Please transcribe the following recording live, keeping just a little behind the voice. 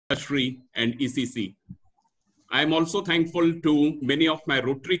Joshi and ECC. I am also thankful to many of my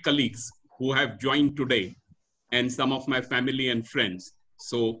Rotary colleagues who have joined today and some of my family and friends.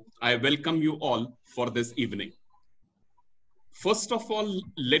 So I welcome you all for this evening. First of all,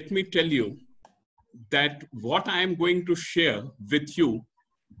 let me tell you that what I am going to share with you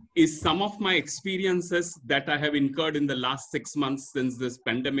is some of my experiences that I have incurred in the last 6 months since this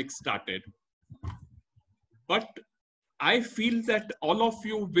pandemic started. But I feel that all of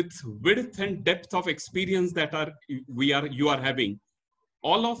you with width and depth of experience that you are having,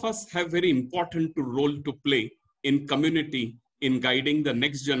 all of us have very important role to play in community, in guiding the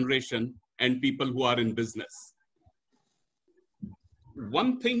next generation and people who are in business.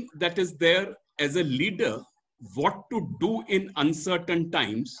 One thing that is there as a leader, what to do in uncertain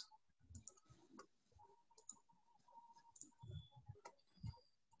times.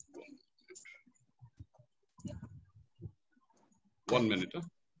 One minute.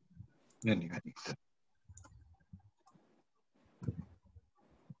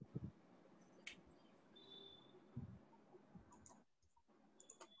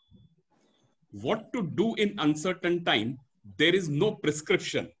 What to do in uncertain time, there is no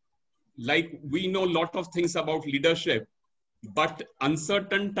prescription. Like we know a lot of things about leadership, but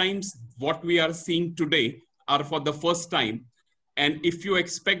uncertain times, what we are seeing today are for the first time. And if you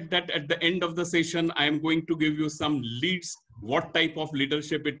expect that at the end of the session, I am going to give you some leads, what type of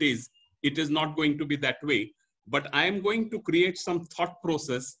leadership it is not going to be that way. But I am going to create some thought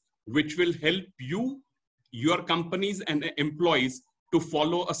process which will help you, your companies and employees to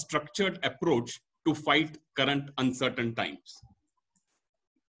follow a structured approach to fight current uncertain times.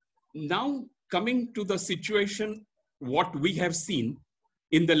 Now, coming to the situation, what we have seen,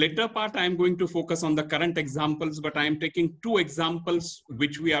 in the later part, I am going to focus on the current examples, but I am taking two examples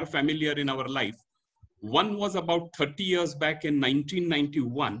which we are familiar in our life. One was about 30 years back in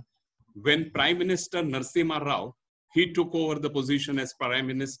 1991, when Prime Minister Narasimha Rao, he took over the position as Prime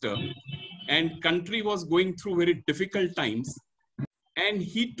Minister, and country was going through very difficult times. And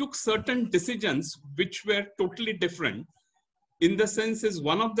he took certain decisions which were totally different. In the sense is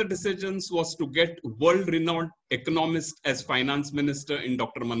one of the decisions was to get world-renowned economist as finance minister in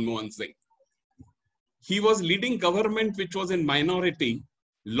Dr. Mohan. He was leading government which was in minority.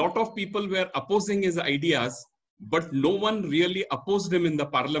 Lot of people were opposing his ideas, but no one really opposed him in the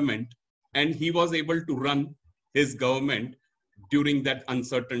parliament, and he was able to run his government during that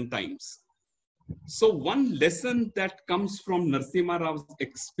uncertain times. So one lesson that comes from Narasimha Rao's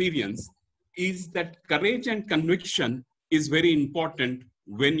experience is that courage and conviction is very important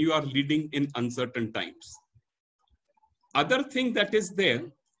when you are leading in uncertain times. Other thing that is there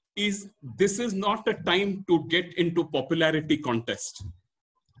is this is not a time to get into popularity contest.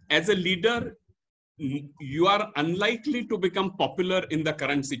 As a leader, you are unlikely to become popular in the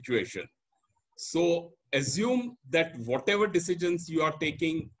current situation. So assume that whatever decisions you are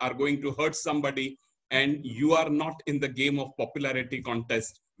taking are going to hurt somebody, and you are not in the game of popularity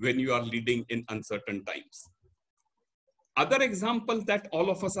contest when you are leading in uncertain times. Other example that all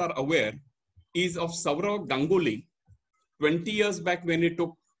of us are aware is of Sourav Ganguly. 20 years back when he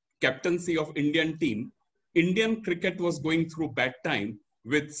took captaincy of Indian team, Indian cricket was going through bad time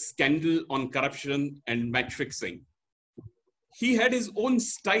with scandal on corruption and match fixing. He had his own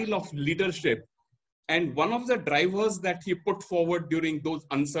style of leadership, and one of the drivers that he put forward during those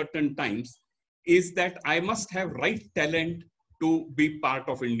uncertain times is that I must have right talent to be part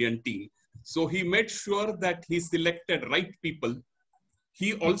of Indian team. So he made sure that he selected right people.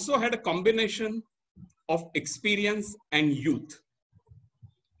 He also had a combination of experience and youth.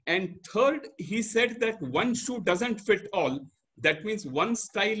 And third, he said that one shoe doesn't fit all. That means one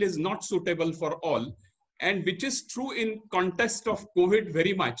style is not suitable for all. And which is true in context of COVID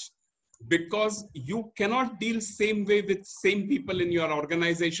very much, because you cannot deal same way with same people in your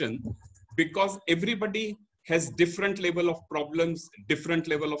organization, because everybody has different level of problems, different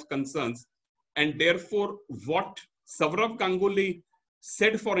level of concerns. And therefore, what Sourav Ganguly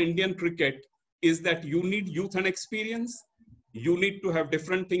said for Indian cricket is that you need youth and experience, you need to have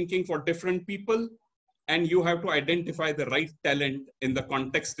different thinking for different people, and you have to identify the right talent in the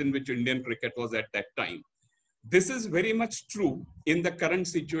context in which Indian cricket was at that time. This is very much true in the current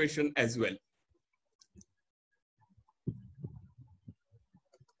situation as well.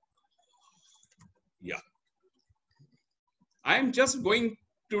 Yeah. I am just going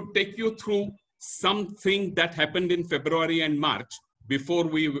to take you through something that happened in February and March before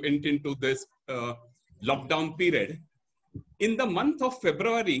we went into this lockdown period. In the month of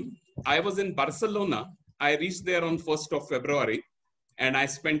February, I was in Barcelona. I reached there on 1st of February, and I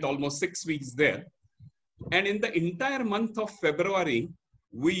spent almost 6 weeks there. And in the entire month of February,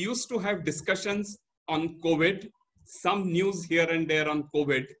 we used to have discussions on COVID, some news here and there on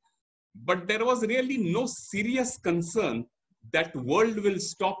COVID, but there was really no serious concern that world will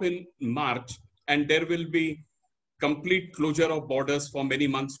stop in March and there will be complete closure of borders for many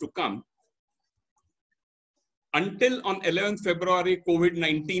months to come. Until on 11th February,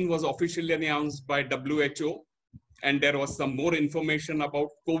 COVID-19 was officially announced by WHO, and there was some more information about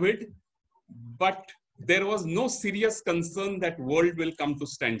COVID, but there was no serious concern that world will come to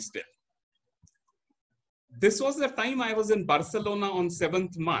standstill. This was the time I was in Barcelona on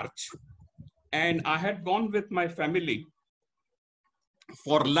 7th March, and I had gone with my family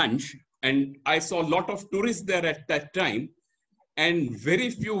for lunch, and I saw a lot of tourists there at that time, and very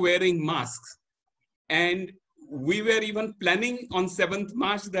few wearing masks. And we were even planning on 7th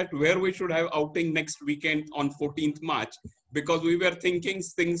March that where we should have outing next weekend on 14th March, because we were thinking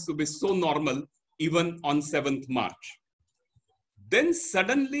things to be so normal even on 7th March. Then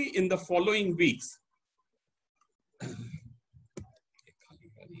suddenly in the following weeks,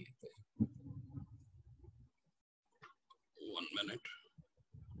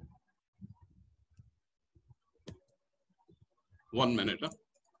 1 minute. Huh?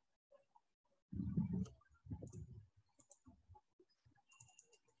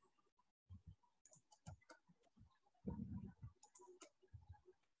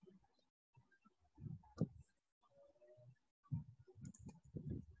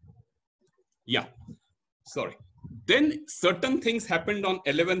 Yeah, sorry. Then certain things happened on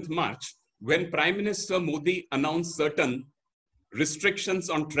 11th March when Prime Minister Modi announced certain restrictions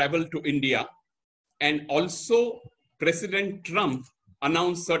on travel to India, and also President Trump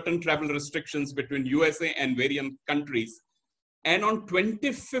announced certain travel restrictions between USA and various countries. And on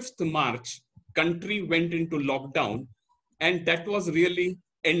 25th March, country went into lockdown, and that was really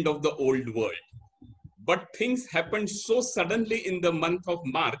end of the old world. But things happened so suddenly in the month of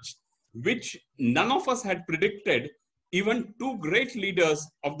March, which none of us had predicted. Even two great leaders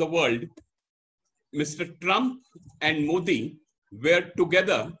of the world, Mr. Trump and Modi, were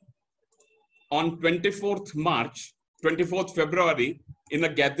together on 24th March, 24th February, in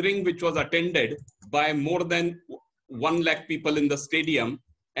a gathering which was attended by more than 1 lakh people in the stadium.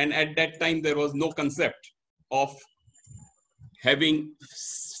 And at that time, there was no concept of having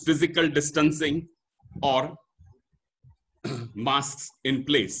physical distancing or masks in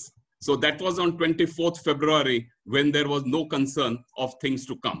place. So that was on 24th February when there was no concern of things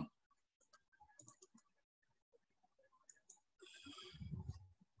to come.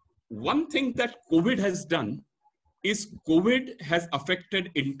 One thing that COVID has done is COVID has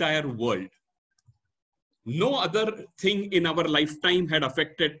affected entire world. No other thing in our lifetime had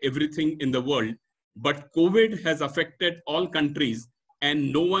affected everything in the world, but COVID has affected all countries,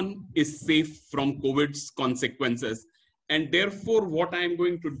 and no one is safe from COVID's consequences. And therefore, what I am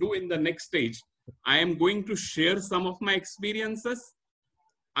going to do in the next stage, I am going to share some of my experiences.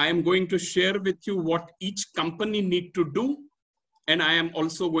 I am going to share with you what each company need to do. And I am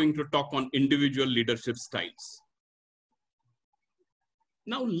also going to talk on individual leadership styles.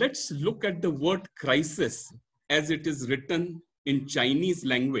 Now let's look at the word crisis as it is written in Chinese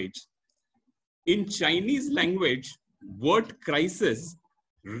language. In Chinese language, word crisis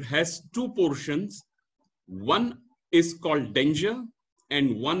has two portions. One is called danger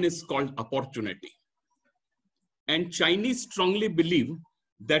and one is called opportunity. And Chinese strongly believe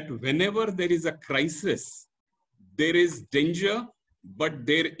that whenever there is a crisis, there is danger, but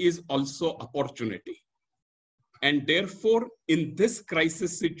there is also opportunity. And therefore, in this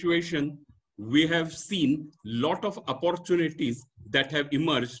crisis situation, we have seen a lot of opportunities that have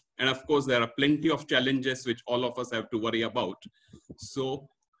emerged. And of course, there are plenty of challenges which all of us have to worry about. So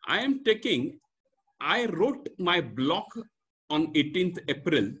I wrote my blog on 18th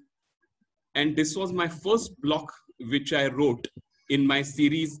April, and this was my first blog which I wrote in my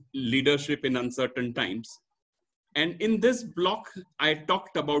series, Leadership in Uncertain Times. And in this blog, I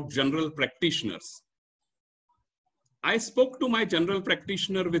talked about general practitioners. I spoke to my general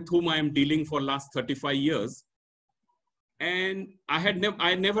practitioner with whom I am dealing for last 35 years. And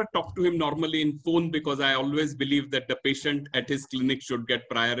I never talked to him normally in phone because I always believe that the patient at his clinic should get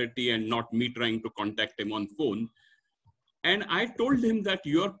priority and not me trying to contact him on phone. And I told him that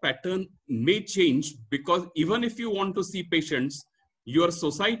your pattern may change because even if you want to see patients, your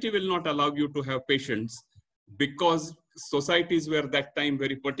society will not allow you to have patients because societies were that time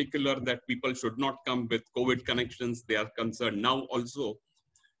very particular that people should not come with COVID connections. They are concerned now also.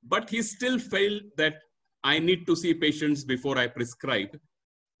 But he still felt that I need to see patients before I prescribe.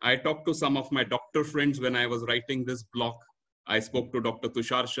 I talked to some of my doctor friends when I was writing this blog. I spoke to Dr.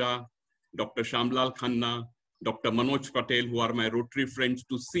 Tushar Shah, Dr. Shamlal Khanna, Dr. Manoj Patel, who are my Rotary friends,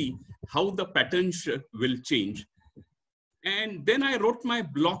 to see how the patterns will change. And then I wrote my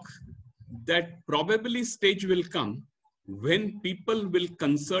blog that probably stage will come when people will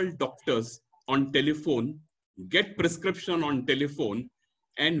consult doctors on telephone, get prescription on telephone,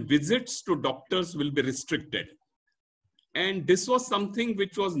 and visits to doctors will be restricted. And this was something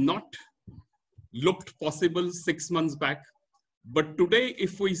which was not looked possible 6 months back. But today,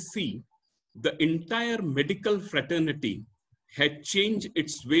 if we see, the entire medical fraternity had changed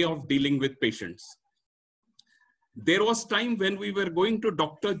its way of dealing with patients. There was time when we were going to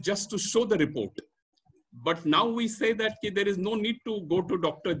doctor just to show the report. But now we say that there is no need to go to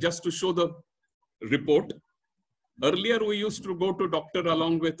doctor just to show the report. Earlier, we used to go to doctor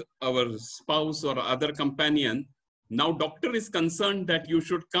along with our spouse or other companion. Now, doctor is concerned that you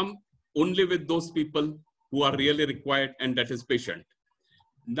should come only with those people who are really required, and that is patient.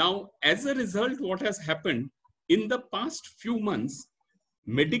 Now, as a result, what has happened in the past few months,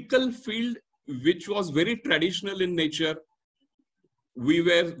 medical field, which was very traditional in nature, we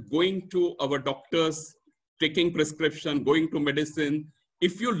were going to our doctors, taking prescription, going to medicine.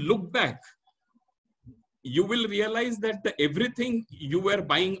 If you look back, you will realize that everything you were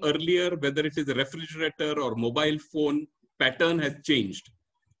buying earlier, whether it is a refrigerator or mobile phone, pattern has changed.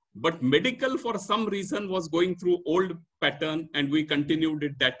 But medical, for some reason, was going through old pattern, and we continued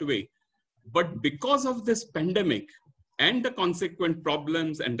it that way. But because of this pandemic and the consequent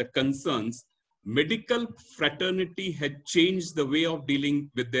problems and the concerns, medical fraternity had changed the way of dealing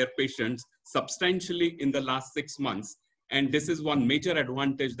with their patients substantially in the last 6 months. And this is one major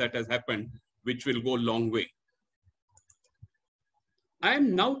advantage that has happened, which will go a long way. I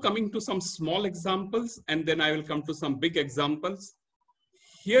am now coming to some small examples, and then I will come to some big examples.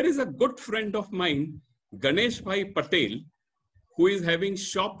 Here is a good friend of mine, Ganesh Bhai Patel, who is having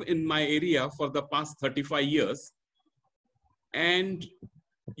shop in my area for the past 35 years. And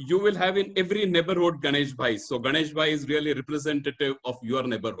you will have in every neighborhood Ganesh Bhai. So Ganesh Bhai is really representative of your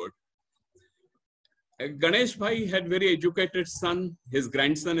neighborhood. Ganesh Bhai had very educated son. His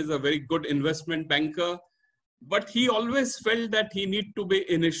grandson is a very good investment banker, but he always felt that he need to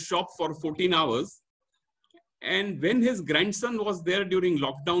be in his shop for 14 hours. And when his grandson was there during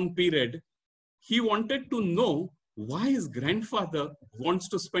lockdown period, he wanted to know why his grandfather wants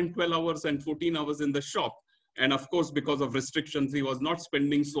to spend 12 hours and 14 hours in the shop. And of course, because of restrictions, he was not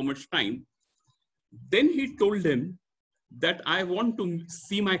spending so much time. Then he told him that I want to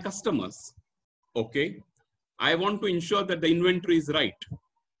see my customers. Okay. I want to ensure that the inventory is right.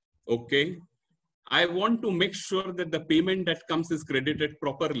 Okay. I want to make sure that the payment that comes is credited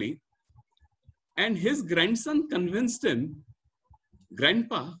properly. And his grandson convinced him,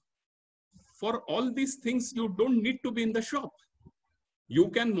 Grandpa, for all these things, you don't need to be in the shop. You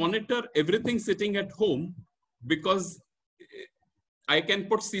can monitor everything sitting at home because I can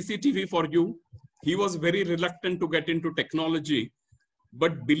put CCTV for you. He was very reluctant to get into technology.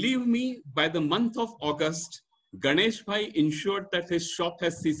 But believe me, by the month of August, Ganesh Bhai ensured that his shop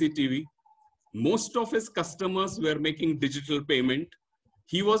has CCTV. Most of his customers were making digital payment.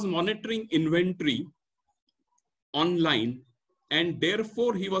 He was monitoring inventory online, and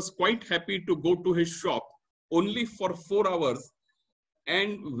therefore he was quite happy to go to his shop only for 4 hours.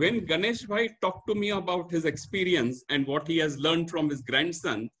 And when Ganesh Bhai talked to me about his experience and what he has learned from his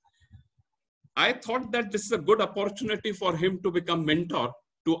grandson, I thought that this is a good opportunity for him to become mentor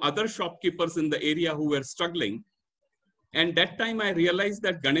to other shopkeepers in the area who were struggling. And that time I realized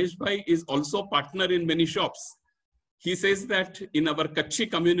that Ganesh Bhai is also partner in many shops. He says that in our Kutchi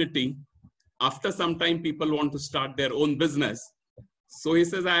community, after some time, people want to start their own business. So he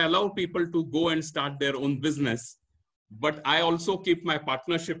says, I allow people to go and start their own business, but I also keep my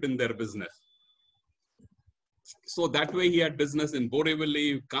partnership in their business. So that way he had business in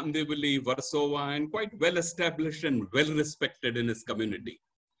Borivali, Kandivali, Warsaw, and quite well established and well respected in his community.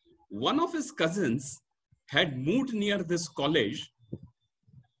 One of his cousins had moved near this college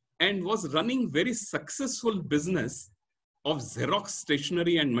and was running very successful business of Xerox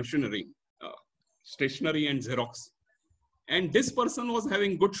stationery and machinery, stationery and Xerox. And this person was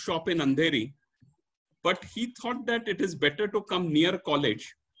having good shop in Andheri, but he thought that it is better to come near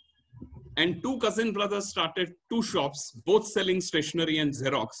college. And two cousin brothers started two shops, both selling stationery and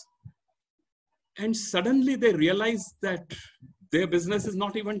Xerox. And suddenly they realized that their business is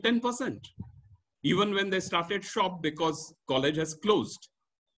not even 10%, even when they started shop, because college has closed.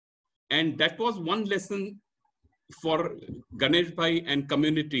 And that was one lesson for Ganesh Bhai and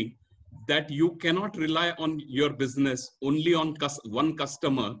community, that you cannot rely on your business only on one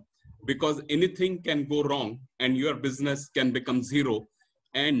customer, because anything can go wrong and your business can become zero.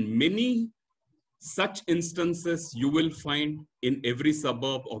 And many Such instances you will find in every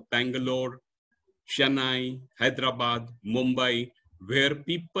suburb of Bangalore, Chennai, Hyderabad, Mumbai, where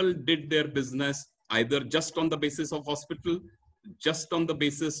people did their business either just on the basis of hospital, just on the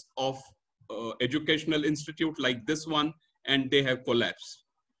basis of educational institute like this one, and they have collapsed.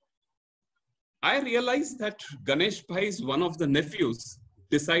 I realized that Ganesh Bhai's one of the nephews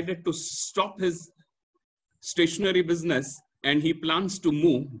decided to stop his stationery business, and he plans to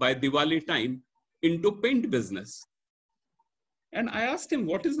move by Diwali time into paint business. And I asked him,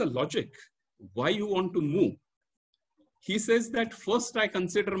 what is the logic? Why you want to move? He says that first I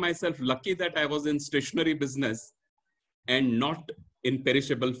consider myself lucky that I was in stationery business and not in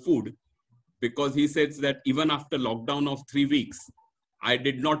perishable food, because he says that even after lockdown of 3 weeks, I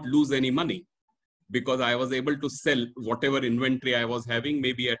did not lose any money because I was able to sell whatever inventory I was having,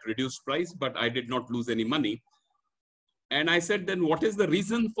 maybe at reduced price, but I did not lose any money. And I said, then what is the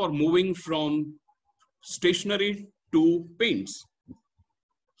reason for moving from stationery to paints?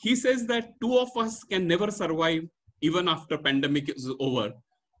 He says that two of us can never survive even after pandemic is over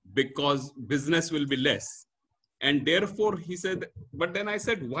because business will be less. And therefore he said, but then I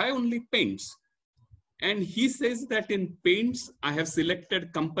said, why only paints? And he says that in paints, I have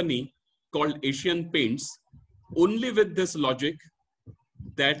selected company called Asian Paints only with this logic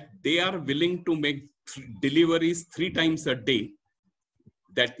that they are willing to make deliveries 3 times a day.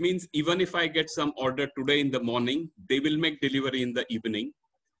 That means even if I get some order today in the morning, they will make delivery in the evening.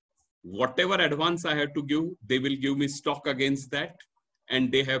 Whatever advance I have to give, they will give me stock against that.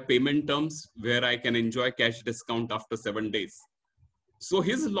 And they have payment terms where I can enjoy cash discount after 7 days. So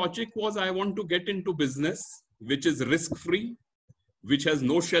his logic was, I want to get into business, which is risk-free, which has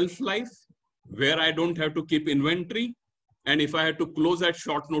no shelf life, where I don't have to keep inventory. And if I had to close at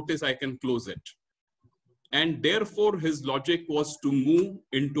short notice, I can close it. And therefore his logic was to move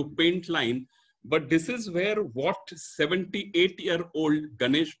into paint line. But this is where what 78-year-old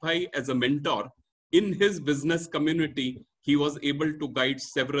Ganesh Bhai as a mentor in his business community, he was able to guide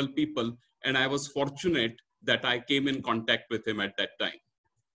several people. And I was fortunate that I came in contact with him at that time.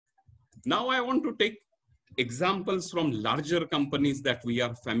 Now I want to take examples from larger companies that we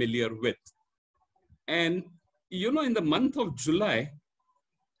are familiar with. And you know, in the month of July,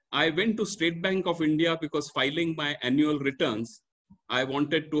 I went to State Bank of India because filing my annual returns, I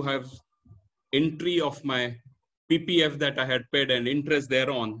wanted to have entry of my PPF that I had paid and interest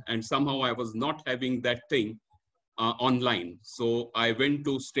thereon. And somehow I was not having that thing online. So I went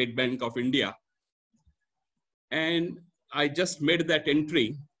to State Bank of India and I just made that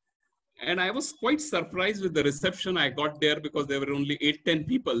entry. And I was quite surprised with the reception I got there because there were only 8-10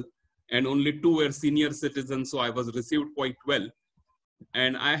 people and only 2 were senior citizens. So I was received quite well.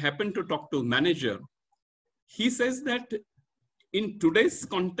 And I happened to talk to manager. He says that in today's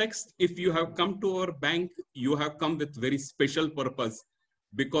context, if you have come to our bank, you have come with very special purpose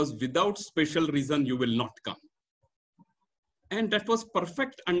because without special reason, you will not come. And that was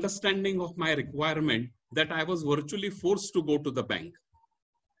perfect understanding of my requirement that I was virtually forced to go to the bank.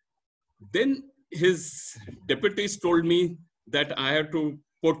 Then his deputies told me that I had to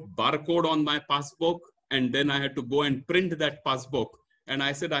put barcode on my passbook and then I had to go and print that passbook. And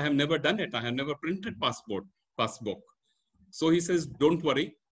I said, I have never done it. I have never printed passbook. So he says, don't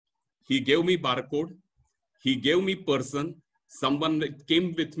worry. He gave me barcode. He gave me person. Someone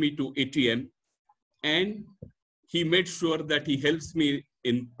came with me to ATM and he made sure that he helps me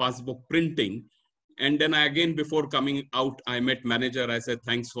in passbook printing. And then again, before coming out, I met manager. I said,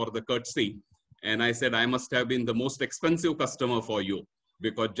 thanks for the courtesy. And I said, I must have been the most expensive customer for you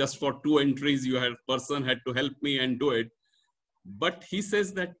because just for 2 entries, person had to help me and do it. But he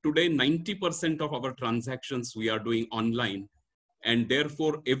says that today, 90% of our transactions we are doing online. And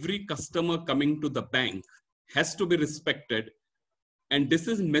therefore, every customer coming to the bank has to be respected. And this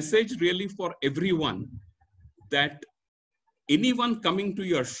is message really for everyone that anyone coming to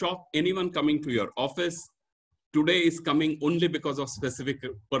your shop, anyone coming to your office, today is coming only because of specific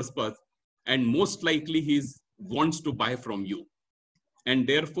purpose. And most likely he wants to buy from you. And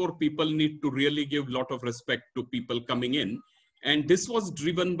therefore, people need to really give a lot of respect to people coming in. And this was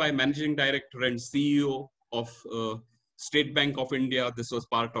driven by managing director and CEO of State Bank of India. This was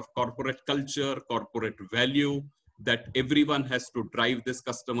part of corporate culture, corporate value, that everyone has to drive this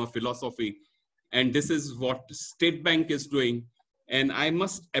customer philosophy. And this is what State Bank is doing. And I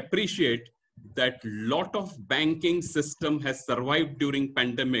must appreciate that lot of banking system has survived during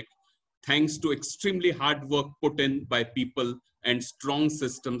pandemic, thanks to extremely hard work put in by people and strong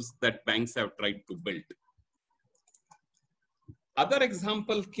systems that banks have tried to build. Other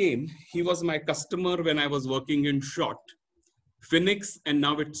example came, he was my customer when I was working in Short, Phoenix, and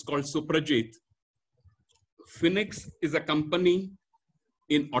now it's called Suprajit. Phoenix is a company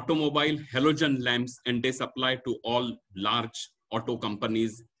in automobile halogen lamps, and they supply to all large auto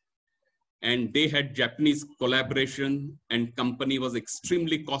companies. And they had Japanese collaboration, and company was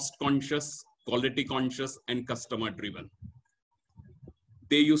extremely cost conscious, quality conscious, and customer driven.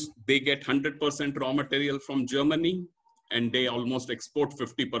 They get 100% raw material from Germany, and they almost export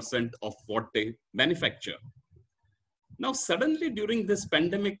 50% of what they manufacture. Now, suddenly during this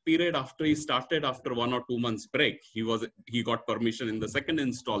pandemic period, after he started, after 1 or 2 months break, he got permission in the second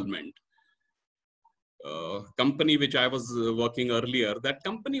installment. Company which I was working earlier, that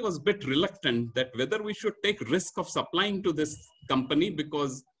company was a bit reluctant that whether we should take risk of supplying to this company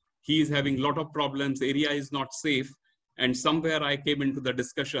because he is having a lot of problems, area is not safe. And somewhere I came into the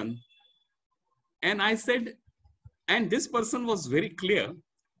discussion and I said, and this person was very clear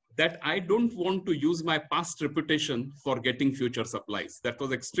that I don't want to use my past reputation for getting future supplies. That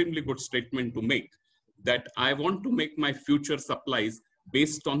was extremely good statement to make, that I want to make my future supplies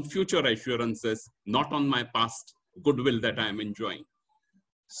based on future assurances, not on my past goodwill that I am enjoying.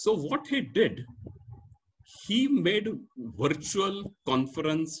 So what he did, he made virtual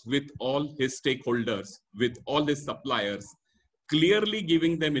conference with all his stakeholders, with all his suppliers, clearly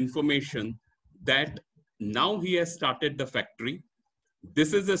giving them information that now he has started the factory.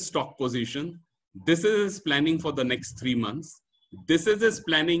 This is his stock position. This is his planning for the next 3 months. This is his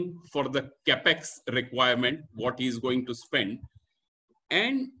planning for the capex requirement, what he is going to spend.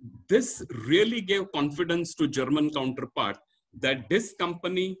 And this really gave confidence to German counterpart that this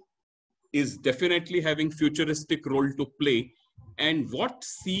company is definitely having futuristic role to play. And what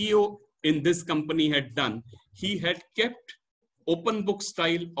CEO in this company had done, he had kept open book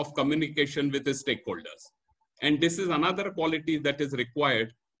style of communication with his stakeholders. And this is another quality that is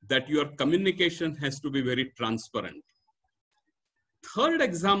required, that your communication has to be very transparent. Third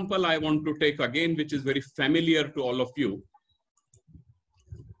example I want to take again, which is very familiar to all of you,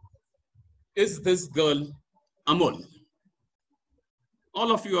 is this girl, Amul.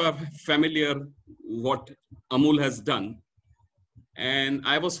 All of you are familiar what Amul has done. And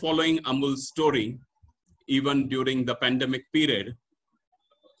I was following Amul's story even during the pandemic period.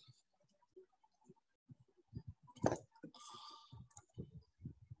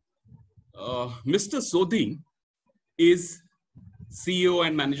 Mr. Sodhi is CEO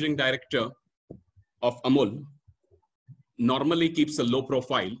and Managing Director of Amul, normally keeps a low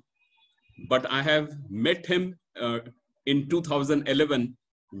profile, but I have met him in 2011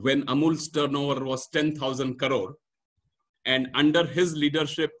 when Amul's turnover was 10,000 crore. And under his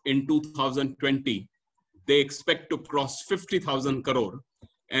leadership in 2020, they expect to cross 50,000 crore.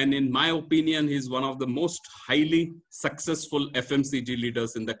 And in my opinion, he's one of the most highly successful FMCG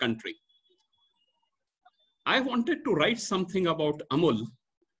leaders in the country. I wanted to write something about Amul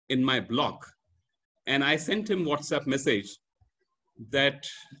in my blog, and I sent him WhatsApp message that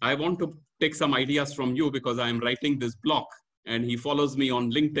I want to take some ideas from you because I am writing this blog, and he follows me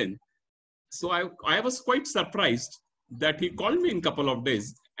on LinkedIn. So I was quite surprised that he called me in a couple of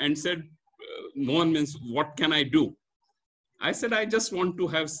days and said, Mohan, means what can I do? I said, I just want to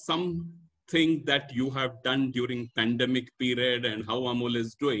have something that you have done during pandemic period and how Amul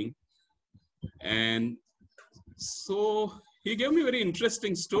is doing. And so he gave me a very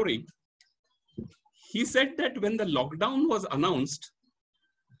interesting story. He said that when the lockdown was announced,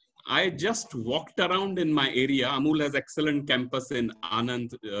 I just walked around in my area. Amul has excellent campus in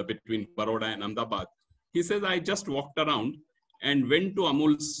Anand between Baroda and Ahmedabad. He says, I just walked around and went to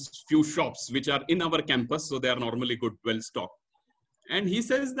Amul's few shops, which are in our campus. So they are normally good, well stocked. And he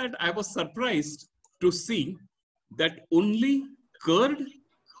says that I was surprised to see that only curd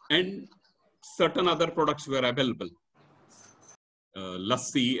and certain other products were available.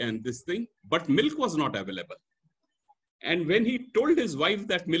 Lassi and this thing, but milk was not available. And when he told his wife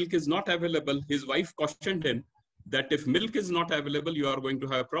that milk is not available, his wife cautioned him that if milk is not available, you are going to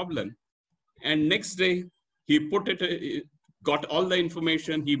have a problem. And next day, he got all the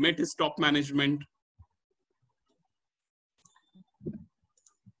information. He met his top management.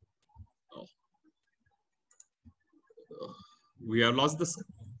 We have lost this.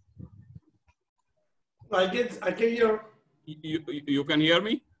 I can hear. You can hear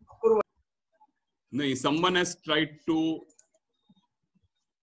me? No, someone has tried to.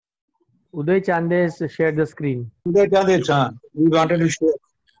 Uday Chandes shared the screen. Uday Chandes, we wanted to share.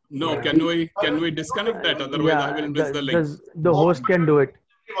 No, can we disconnect that? Otherwise, I will miss the link. The host can do it.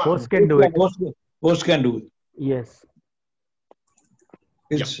 Host can do it. Host can do it. Yes.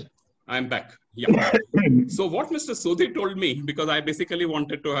 Yeah, I'm back. Yeah. So what Mr. Sodhi told me, because I basically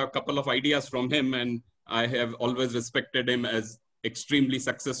wanted to have a couple of ideas from him, and I have always respected him as extremely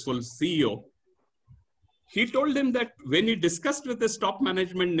successful CEO. he told him that when he discussed with his top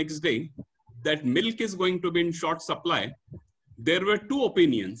management next day that milk is going to be in short supply, there were two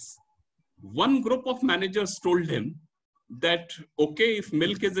opinions. One group of managers told him that, okay, if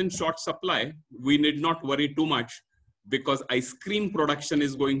milk is in short supply, we need not worry too much because ice cream production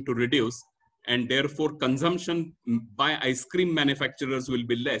is going to reduce and therefore consumption by ice cream manufacturers will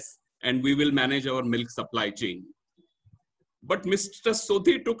be less and we will manage our milk supply chain. But Mr.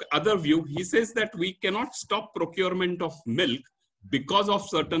 Sodhi took other view. He says that we cannot stop procurement of milk because of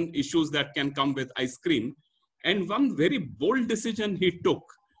certain issues that can come with ice cream. And one very bold decision he took,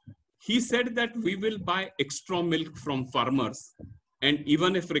 he said that we will buy extra milk from farmers and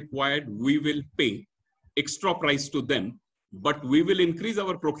even if required, we will pay extra price to them, but we will increase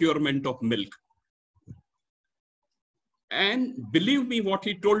our procurement of milk. And believe me, what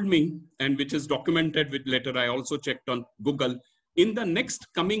he told me, and which is documented with later, I also checked on Google, in the next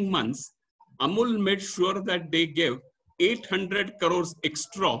coming months, Amul made sure that they gave 800 crores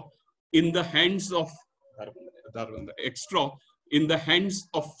extra in the hands of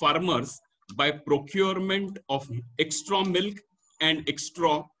farmers by procurement of extra milk and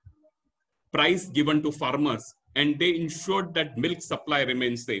extra price given to farmers. And they ensured that milk supply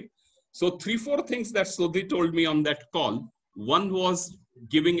remains safe. So 3-4 things that Sodhi told me on that call. One was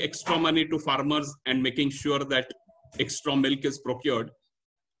giving extra money to farmers and making sure that extra milk is procured.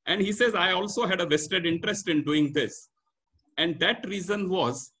 And he says, I also had a vested interest in doing this. And that reason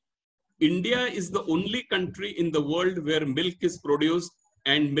was, India is the only country in the world where milk is produced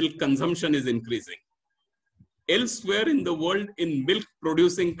and milk consumption is increasing. Elsewhere in the world, in milk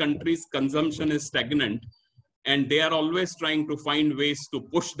producing countries, consumption is stagnant. And they are always trying to find ways to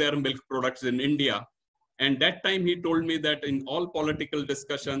push their milk products in India. And that time he told me that in all political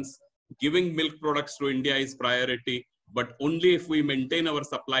discussions, giving milk products to India is priority, but only if we maintain our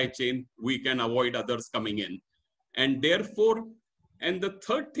supply chain, we can avoid others coming in. And therefore, and the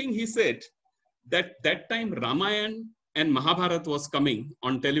third thing he said, that time Ramayana and Mahabharata was coming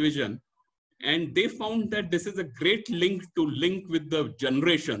on television, and they found that this is a great link with the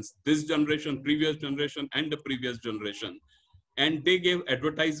generations, this generation, previous generation, and the previous generation. And they gave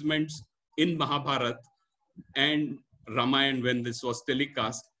advertisements in Mahabharata and Ramayana when this was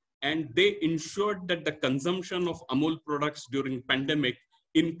telecast. And they ensured that the consumption of Amul products during pandemic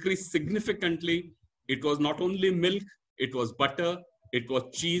increased significantly. It was not only milk, it was butter, it was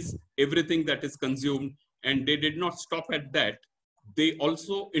cheese, everything that is consumed. And they did not stop at that. They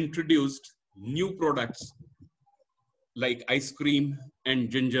also introduced new products like ice cream and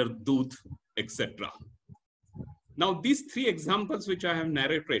ginger doodh, etc. Now, these 3 examples which I have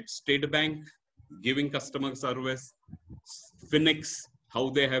narrated, State Bank giving customer service, Phoenix, how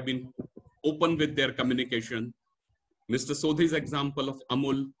they have been open with their communication, Mr. Sodhi's example of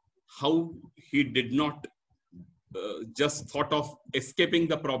Amul, how he did not just thought of escaping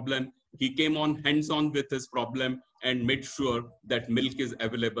the problem. He came on hands-on with his problem and made sure that milk is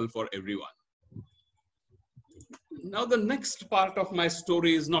available for everyone. Now, the next part of my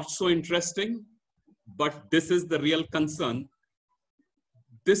story is not so interesting, but this is the real concern.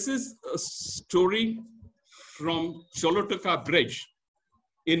 This is a story from Choluteca Bridge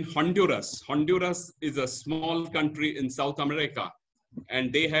in Honduras. Honduras is a small country in South America,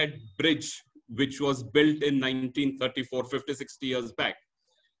 and they had bridge which was built in 1934, 50, 60 years back.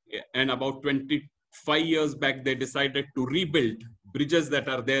 And about 25 years back, they decided to rebuild bridges that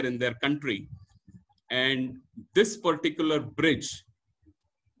are there in their country. And this particular bridge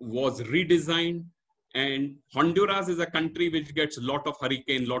was redesigned. And Honduras is a country which gets a lot of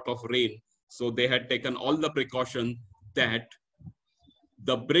hurricane, lot of rain. So they had taken all the precaution that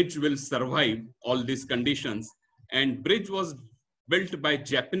the bridge will survive all these conditions. And bridge was built by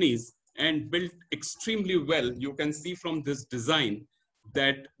Japanese and built extremely well. You can see from this design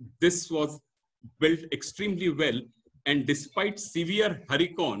that this was built extremely well. And despite severe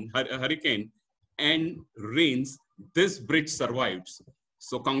hurricane and rains, this bridge survived.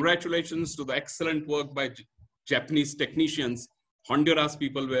 So congratulations to the excellent work by Japanese technicians. Honduras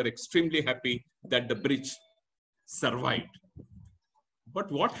people were extremely happy that the bridge survived. But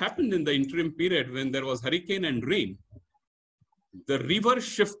what happened in the interim period when there was hurricane and rain? The river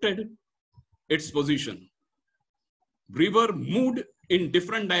shifted its position. River moved in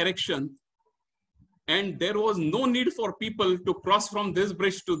different direction, and there was no need for people to cross from this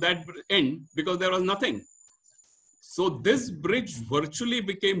bridge to that end because there was nothing. So this bridge virtually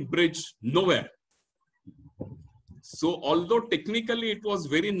became bridge nowhere. So although technically it was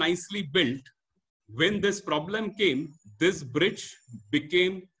very nicely built, when this problem came, this bridge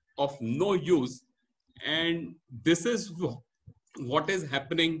became of no use. And this is what is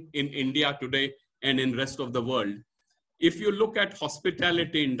happening in India today. and in rest of the world. If you look at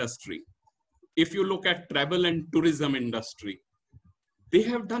hospitality industry, if you look at travel and tourism industry, they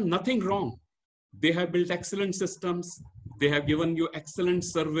have done nothing wrong. They have built excellent systems. They have given you excellent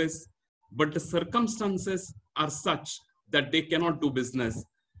service, but the circumstances are such that they cannot do business.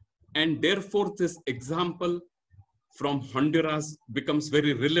 And therefore, this example from Honduras becomes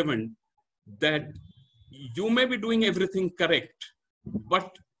very relevant, that you may be doing everything correct,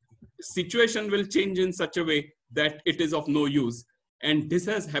 but situation will change in such a way that it is of no use. And this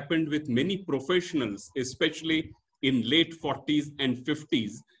has happened with many professionals, especially in late 40s and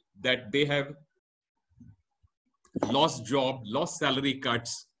 50s, that they have lost job, lost salary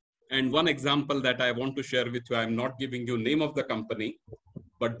cuts. And one example that I want to share with you, I'm not giving you name of the company,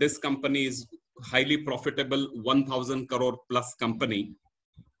 but this company is highly profitable, 1,000 crore plus company.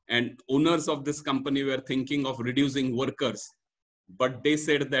 And owners of this company were thinking of reducing workers, but they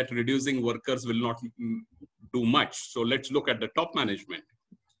said that reducing workers will not do much. So let's look at the top management.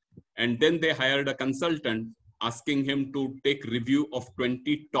 And then they hired a consultant, asking him to take review of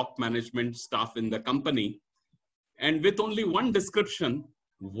 20 top management staff in the company. And with only one description,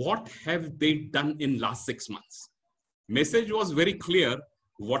 what have they done in last 6 months? Message was very clear.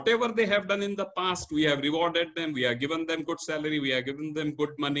 Whatever they have done in the past, we have rewarded them. We have given them good salary. We have given them good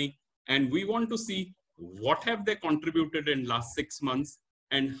money. And we want to see what have they contributed in last 6 months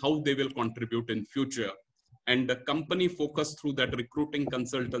and how they will contribute in future. And the company focused through that recruiting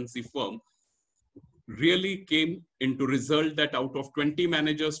consultancy firm really came into result that out of 20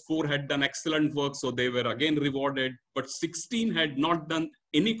 managers, 4 had done excellent work. So they were again rewarded, but 16 had not done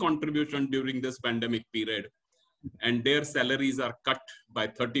any contribution during this pandemic period. And their salaries are cut by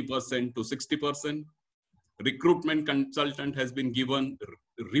 30% to 60%. Recruitment consultant has been given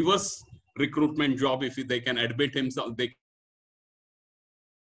reverse recruitment job. If they can admit himself, they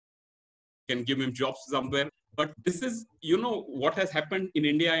can give him jobs somewhere. But this is, what has happened in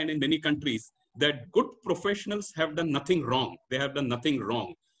India and in many countries, that good professionals have done nothing wrong. They have done nothing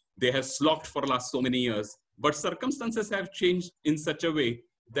wrong. They have slogged for last so many years, but circumstances have changed in such a way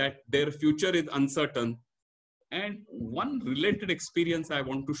that their future is uncertain. And one related experience I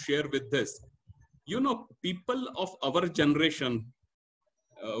want to share with this, people of our generation,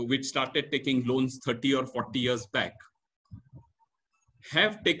 which started taking loans 30 or 40 years back,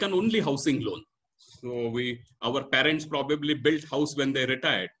 have taken only housing loan. So our parents probably built house when they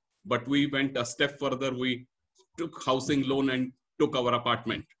retired, but we went a step further. We took housing loan and took our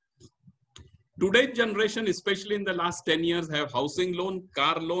apartment. Today's generation, especially in the last 10 years, have housing loan,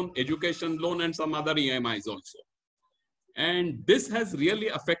 car loan, education loan, and some other EMIs also. And this has really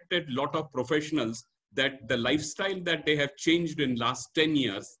affected a lot of professionals, that the lifestyle that they have changed in last 10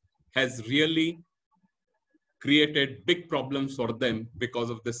 years has really created big problems for them because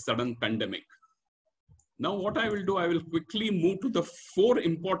of this sudden pandemic. Now, what I will do, I will quickly move to the 4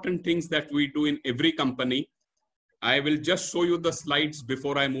 important things that we do in every company. I will just show you the slides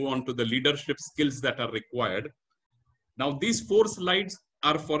before I move on to the leadership skills that are required. Now, these 4 slides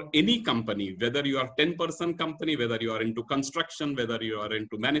are for any company, whether you are 10-person company, whether you are into construction, whether you are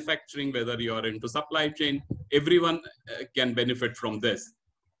into manufacturing, whether you are into supply chain, everyone can benefit from this.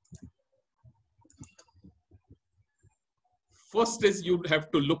 First is you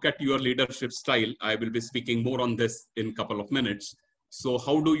have to look at your leadership style. I will be speaking more on this in a couple of minutes. So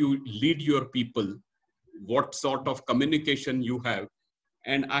how do you lead your people? What sort of communication you have?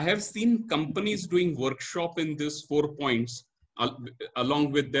 And I have seen companies doing workshop in these 4 points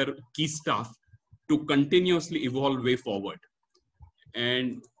along with their key staff to continuously evolve way forward.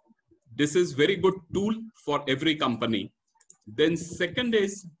 And this is very good tool for every company. Then second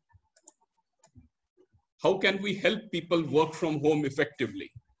is, how can we help people work from home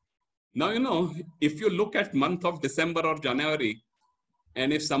effectively? Now, if you look at month of December or January,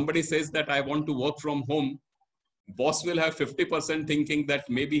 and if somebody says that I want to work from home, boss will have 50% thinking that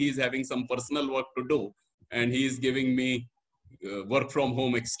maybe he's having some personal work to do and he is giving me work from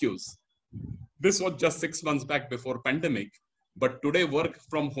home excuse. This was just 6 months back before pandemic, but today work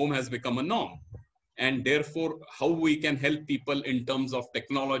from home has become a norm. And therefore, how we can help people in terms of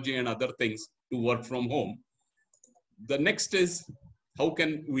technology and other things to work from home. The next is, how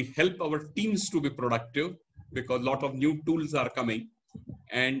can we help our teams to be productive? Because a lot of new tools are coming.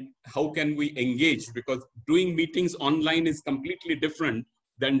 And how can we engage? Because doing meetings online is completely different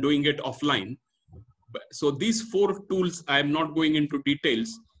than doing it offline. So these 4 tools, I am not going into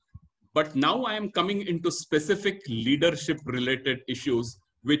details, but now I am coming into specific leadership related issues,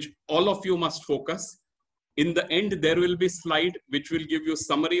 which all of you must focus. In the end, there will be a slide which will give you a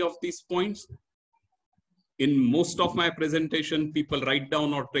summary of these points. In most of my presentation, people write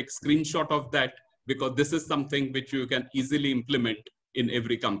down or take screenshot of that. because this is something which you can easily implement in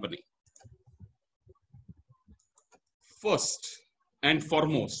every company. First and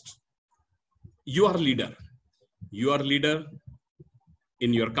foremost, you are leader. You are leader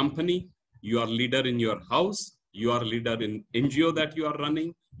in your company, you are leader in your house, you are leader in NGO that you are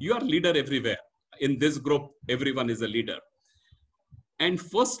running, you are leader everywhere. In this group, everyone is a leader. And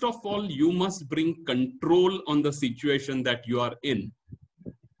first of all, you must bring control on the situation that you are in.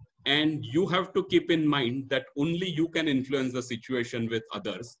 And you have to keep in mind that only you can influence the situation with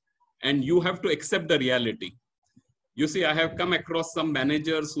others. And you have to accept the reality. You see, I have come across some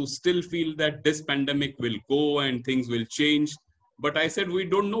managers who still feel that this pandemic will go and things will change. But I said, we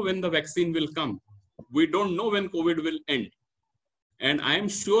don't know when the vaccine will come. We don't know when COVID will end. And I am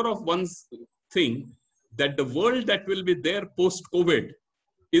sure of one thing, that the world that will be there post-COVID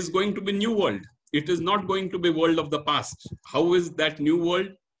is going to be new world. It is not going to be world of the past. How is that new world?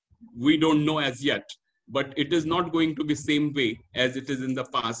 We don't know as yet, but it is not going to be same way as it is in the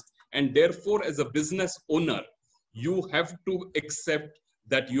past. And therefore, as a business owner, you have to accept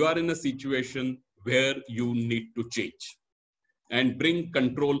that you are in a situation where you need to change and bring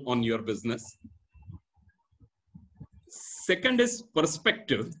control on your business. Second is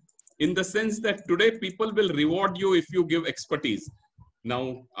perspective, in the sense that today people will reward you if you give expertise.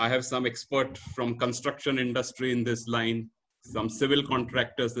 Now, I have some expert from construction industry in this line, some civil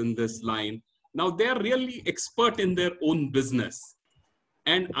contractors in this line. Now, they are really expert in their own business.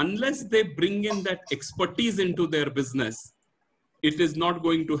 And unless they bring in that expertise into their business, it is not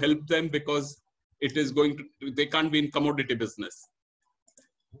going to help them, because it is going to, they can't be in commodity business.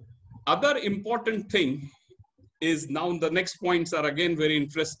 Other important thing is, now the next points are again very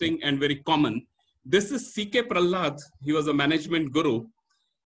interesting and very common. This is C.K. Prahlad. He was a management guru,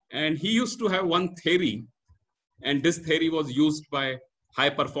 and he used to have one theory, and this theory was used by high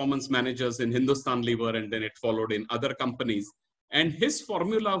performance managers in Hindustan Lever, and then it followed in other companies. And his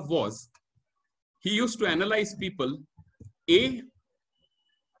formula was, he used to analyze people. A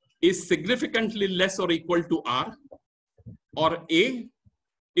is significantly less or equal to R, or A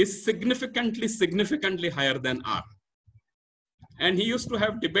is significantly higher than R. And he used to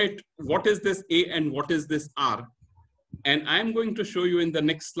have debate, what is this A and what is this R? And I'm going to show you in the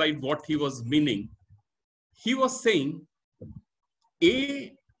next slide what he was meaning. He was saying,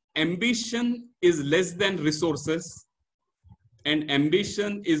 A, ambition is less than resources, and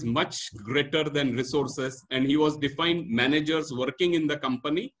ambition is much greater than resources. And he was defined managers working in the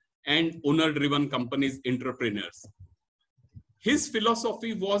company and owner-driven companies, entrepreneurs. His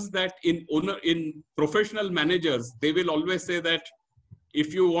philosophy was that in professional managers, they will always say that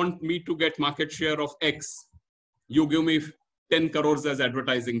if you want me to get market share of X, you give me 10 crores as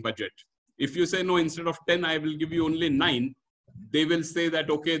advertising budget. If you say, no, instead of 10, I will give you only 9, they will say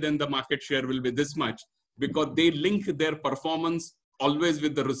that, okay, then the market share will be this much, because they link their performance always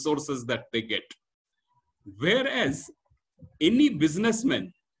with the resources that they get. Whereas any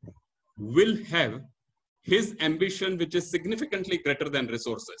businessman will have his ambition, which is significantly greater than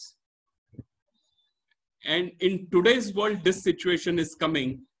resources. And in today's world, this situation is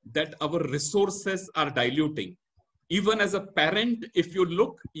coming that our resources are diluting. Even as a parent, if you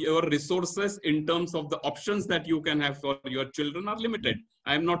look, your resources in terms of the options that you can have for your children are limited.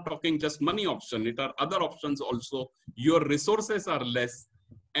 I am not talking just money option, it are other options also. Your resources are less.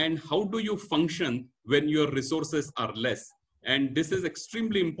 And how do you function when your resources are less? And this is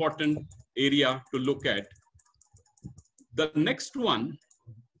extremely important area to look at. The next one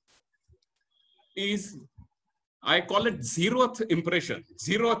is, I call it zeroth impression.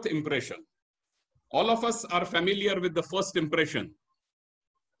 Zeroth impression. All of us are familiar with the first impression.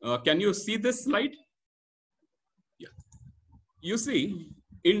 Can you see this slide? Yeah. You see,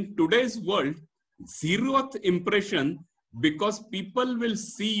 in today's world, zeroth impression, because people will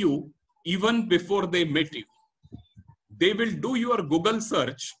see you even before they met you. They will do your Google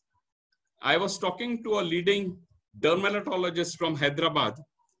search. I was talking to a leading dermatologist from Hyderabad,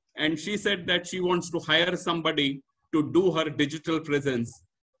 and she said that she wants to hire somebody to do her digital presence.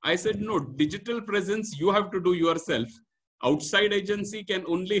 I said, no, digital presence you have to do yourself. Outside agency can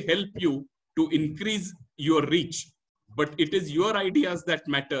only help you to increase your reach, but it is your ideas that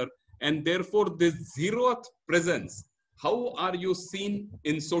matter. And therefore, this zeroth presence, how are you seen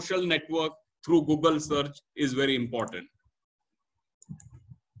in social network through Google search, is very important.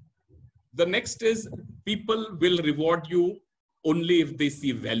 The next is, people will reward you only if they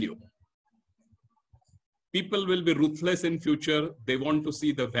see value. People will be ruthless in future. They want to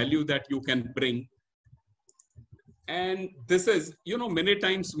see the value that you can bring. And this is, you know, many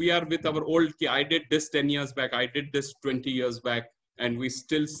times we are with our old, I did this 10 years back, I did this 20 years back, and we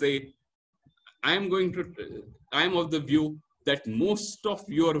still say, I am of the view that most of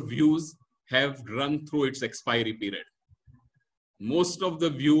your views have run through its expiry period. Most of the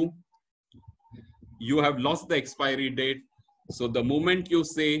view, you have lost the expiry date. So the moment you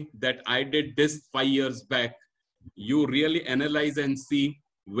say that I did this 5 years back, you really analyze and see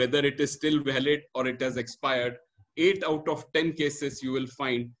whether it is still valid or it has expired. 8 out of 10 cases, you will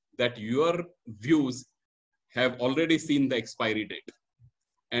find that your views have already seen the expiry date.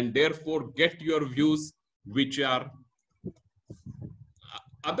 And therefore, get your views, which are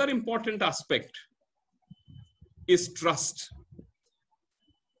other important aspect is trust.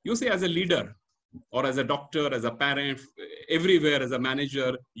 You see, as a leader or as a doctor, as a parent, everywhere, as a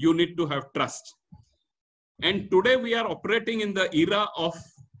manager, you need to have trust. And today we are operating in the era of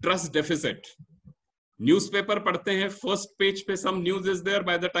trust deficit. Newspaper padhte hain, first page pe some news is there.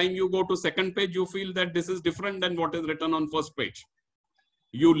 By the time you go to second page, you feel that this is different than what is written on first page.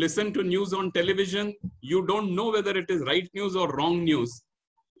 You listen to news on television, you don't know whether it is right news or wrong news.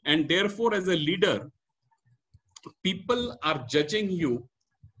 And therefore, as a leader, people are judging you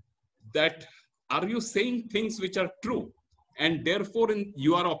that are you saying things which are true? And therefore,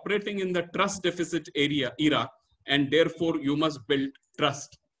 you are operating in the trust deficit era, and therefore you must build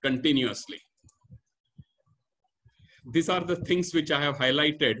trust continuously. These are the things which I have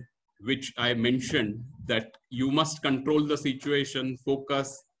highlighted, which I mentioned, that you must control the situation,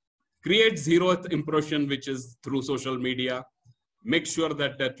 focus, create zeroth impression, which is through social media, make sure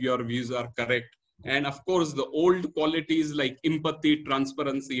that your views are correct. And of course, the old qualities like empathy,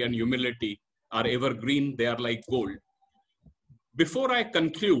 transparency, and humility are evergreen. They are like gold. Before I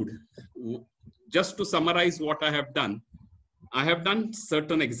conclude, just to summarize what I have done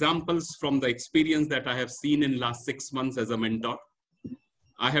certain examples from the experience that I have seen in last 6 months as a mentor.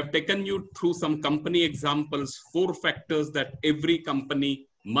 I have taken you through some company examples, 4 factors that every company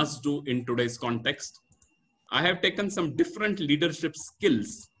must do in today's context. I have taken some different leadership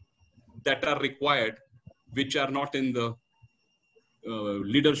skills that are required, which are not in the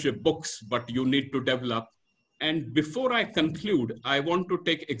leadership books, but you need to develop. And before I conclude, I want to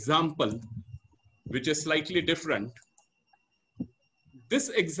take example, which is slightly different. This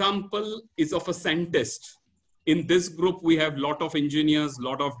example is of a scientist. In this group, we have a lot of engineers, a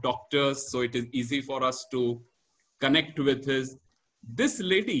lot of doctors, so it is easy for us to connect with this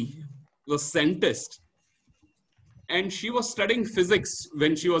lady was scientist, and she was studying physics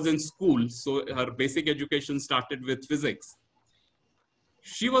when she was in school. So her basic education started with physics.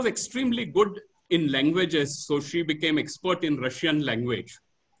 She was extremely good in languages, so she became expert in Russian language.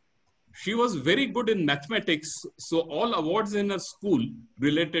 She was very good in mathematics, so all awards in her school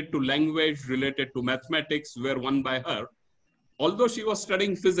related to language, related to mathematics were won by her. Although she was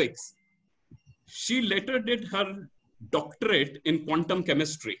studying physics, she later did her doctorate in quantum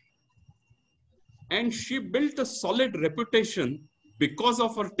chemistry. And she built a solid reputation because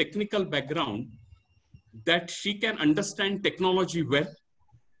of her technical background, that she can understand technology well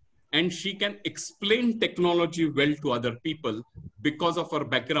and she can explain technology well to other people because of her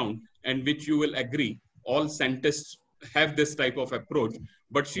background, and which you will agree, all scientists have this type of approach.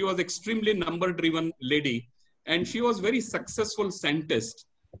 But she was extremely number-driven lady, and she was very successful scientist.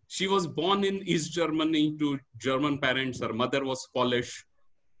 She was born in East Germany to German parents. Her mother was Polish.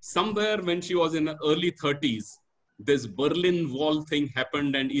 Somewhere when she was in her early 30s, this Berlin Wall thing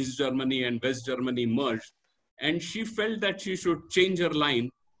happened and East Germany and West Germany merged. And she felt that she should change her line.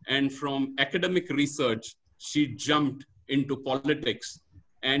 And from academic research, she jumped into politics.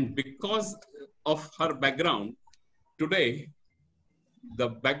 And because of her background, today, the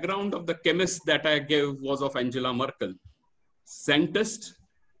background of the chemist that I gave was of Angela Merkel. Scientist,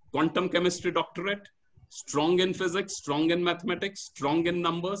 quantum chemistry doctorate, strong in physics, strong in mathematics, strong in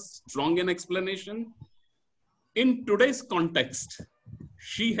numbers, strong in explanation. In today's context,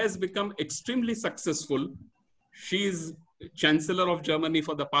 she has become extremely successful. She is Chancellor of Germany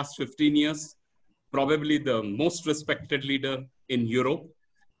for the past 15 years, probably the most respected leader in Europe.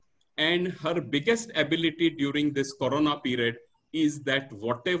 And her biggest ability during this Corona period is that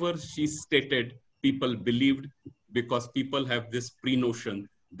whatever she stated, people believed, because people have this pre-notion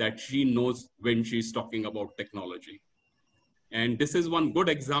that she knows when she's talking about technology. And this is one good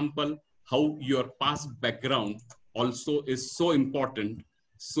example how your past background also is so important.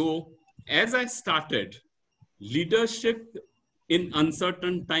 So as I started, leadership in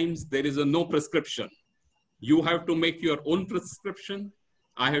uncertain times, there is no prescription. You have to make your own prescription.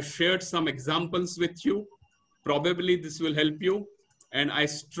 I have shared some examples with you. Probably this will help you. And I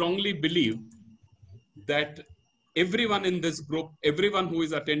strongly believe that everyone in this group, everyone who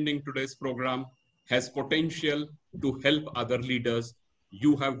is attending today's program has potential to help other leaders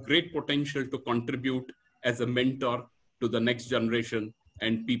you have great potential to contribute as a mentor to the next generation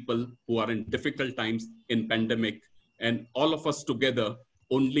and people who are in difficult times in pandemic. And all of us together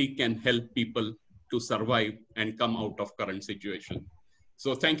only can help people to survive and come out of current situation.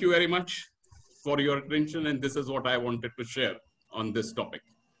 So thank you very much for your attention. And this is what I wanted to share on this topic.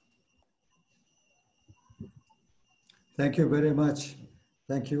 Thank you very much.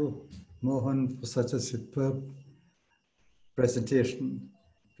 Thank you, Mohan, for such a superb presentation.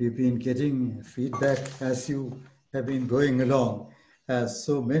 We've been getting feedback as you have been going along.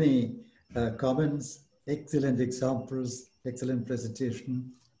 So many comments, excellent examples, excellent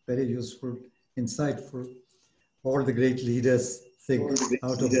presentation, very useful, insightful. All the great leaders think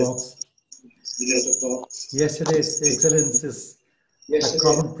out of box. Yesterday's excellence is a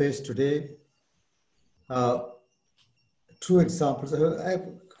commonplace today. True examples. I have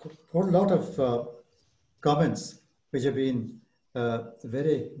a whole lot of comments which have been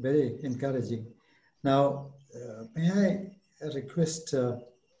very, very encouraging. Now, may I request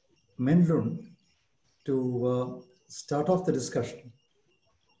Menlun to start off the discussion?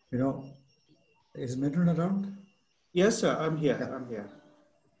 You know, is Menlun around? Yes, sir. I'm here. Yeah. I'm here.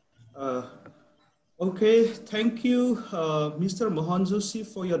 Okay. Thank you, Mr. Mohan Joshi,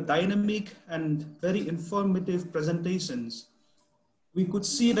 for your dynamic and very informative presentations. We could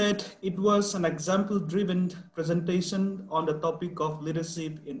see that it was an example-driven presentation on the topic of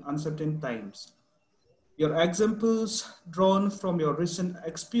leadership in uncertain times. Your examples drawn from your recent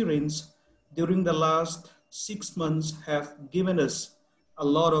experience during the last 6 months have given us a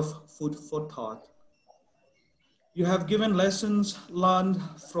lot of food for thought. You have given lessons learned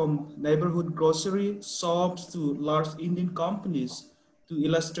from neighborhood grocery shops to large Indian companies to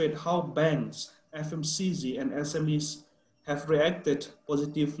illustrate how banks, FMCG, and SMEs have reacted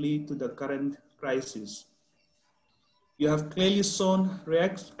positively to the current crisis. You have clearly shown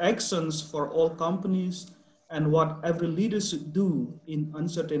actions for all companies and what every leader should do in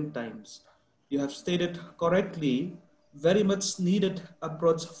uncertain times. You have stated correctly, very much needed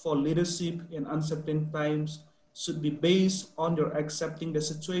approach for leadership in uncertain times should be based on your accepting the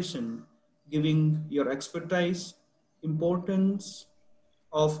situation, giving your expertise, importance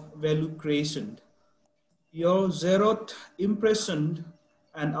of value creation. Your zeroth impression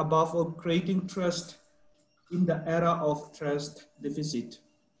and above all creating trust in the era of trust deficit.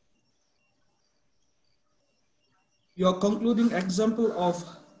 Your concluding example of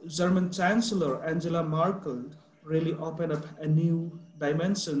German Chancellor Angela Merkel really opened up a new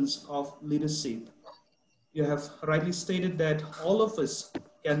dimensions of leadership. You have rightly stated that all of us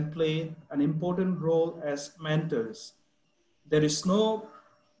can play an important role as mentors. There is no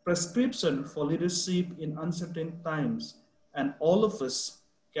prescription for leadership in uncertain times, and all of us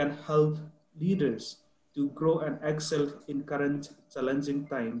can help leaders to grow and excel in current challenging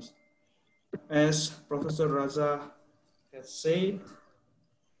times. As Professor Raza has said,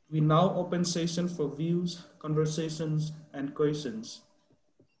 we now open session for views, conversations, and questions.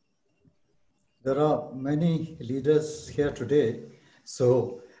 There are many leaders here today,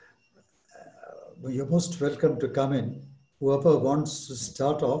 so you're most welcome to come in. Whoever wants to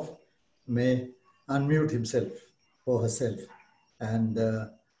start off may unmute himself or herself, and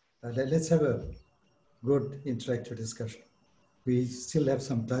let's have a good interactive discussion. We still have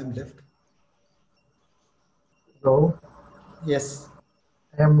some time left. Hello. Yes.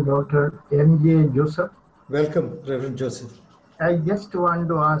 I am Dr. M.J. Joseph. Welcome, Reverend Joseph. I just want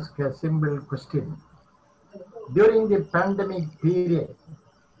to ask a simple question. During the pandemic period,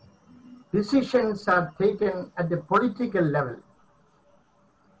 decisions are taken at the political level.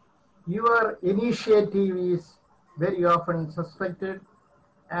 Your initiative is very often suspected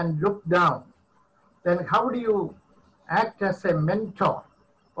and looked down. Then how do you act as a mentor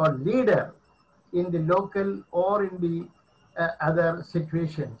or leader in the local or in the other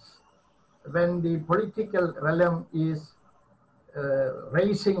situations when the political realm is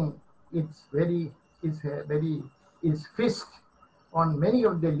raising its fist on many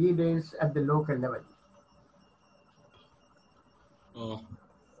of the leaders at the local level?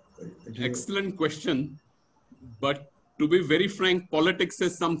 Excellent question. But to be very frank, politics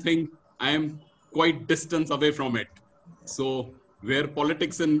is something I am quite distant away from it. So where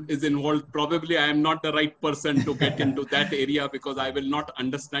politics is involved, probably I am not the right person to get into that area because I will not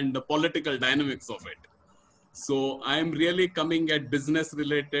understand the political dynamics of it. So I am really coming at business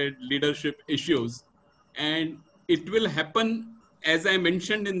related leadership issues, and it will happen, as I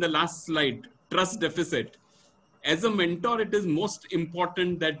mentioned in the last slide, trust deficit. As a mentor, it is most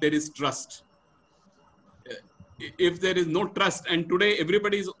important that there is trust. If there is no trust, and today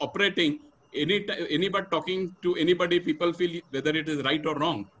everybody is operating anybody talking to anybody, people feel whether it is right or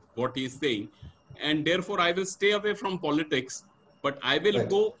wrong, what he is saying. And therefore, I will stay away from politics, but I will Right.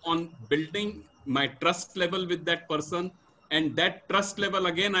 go on building my trust level with that person. And that trust level,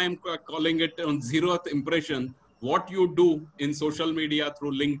 again, I am calling it on zeroth impression. What you do in social media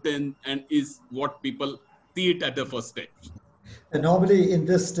through LinkedIn and is what people see it at the first stage. And normally in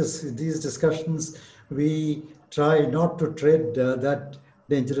these discussions, we try not to tread that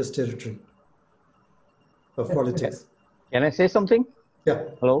dangerous territory of politics. Can I say something? Yeah.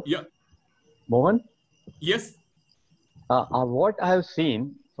 Hello, Yeah. Mohan. Yes. What I have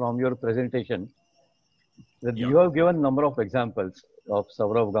seen from your presentation, that Yeah. you have given number of examples of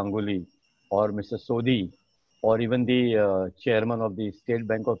Saurav Ganguly or Mr. Sodhi, or even the chairman of the State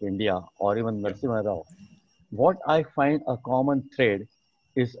Bank of India, or even Narasimha Rao. What I find a common thread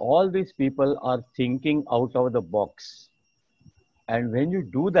is all these people are thinking out of the box. And when you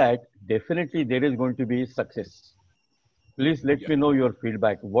do that, definitely there is going to be success. Please let me know your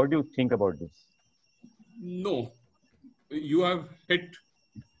feedback. What do you think about this? No, you have hit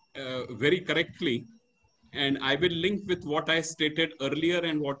very correctly. And I will link with what I stated earlier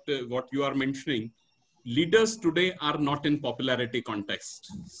and what you are mentioning. Leaders today are not in popularity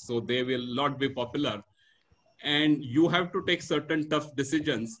context. So they will not be popular. And you have to take certain tough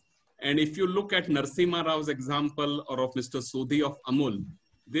decisions. And if you look at Narasimha Rao's example or of Mr. Sodhi of Amul,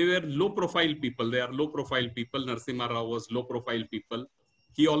 they were low profile people. They are low profile people. Narasimha Rao was low profile people.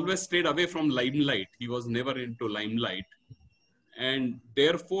 He always stayed away from limelight. He was never into limelight. And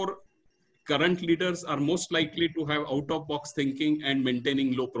therefore, current leaders are most likely to have out-of-box thinking and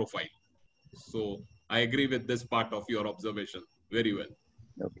maintaining low profile. So I agree with this part of your observation very well.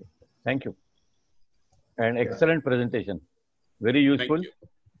 Okay, thank you. And excellent presentation, very useful. Thank you.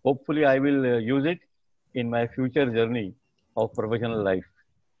 Hopefully, I will use it in my future journey of professional life.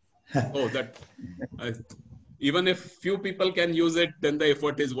 Oh, that even if few people can use it, then the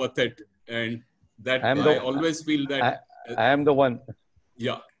effort is worth it. And that I always feel that I am the one.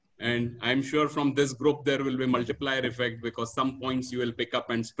 Yeah. And I'm sure from this group, there will be multiplier effect because some points you will pick up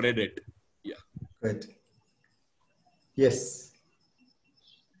and spread it. Yeah. Right. Yes.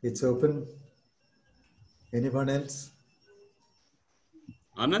 It's open. Anyone else?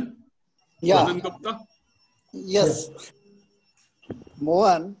 Anand? Yeah. Anand Gupta? Yes. Yeah.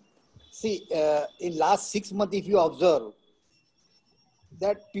 Mohan, see, in last 6 months, if you observe,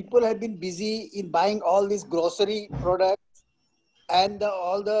 that people have been busy in buying all these grocery products and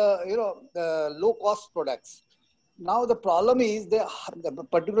all the, the low cost products. Now the problem is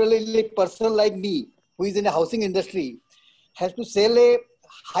particularly person like me, who is in the housing industry, has to sell a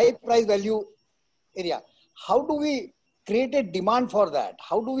high price value area. How do we create a demand for that?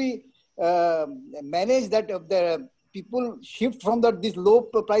 How do we manage that the people shift from this low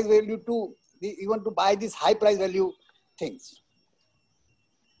price value to even to buy these high price value things?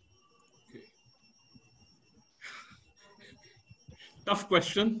 Tough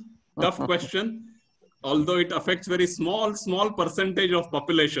question. Tough question. Although it affects very small percentage of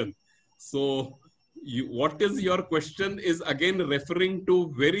population. So what is your question is again referring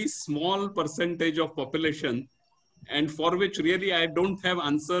to very small percentage of population, and for which really I don't have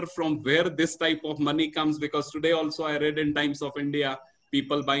answer from where this type of money comes, because today also I read in Times of India,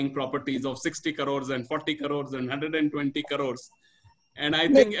 people buying properties of 60 crores and 40 crores and 120 crores. And I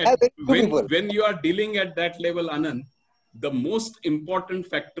think when you are dealing at that level, Anand, the most important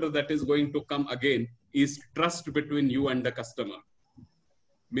factor that is going to come again is trust between you and the customer.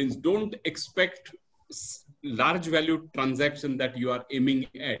 Means don't expect large value transaction that you are aiming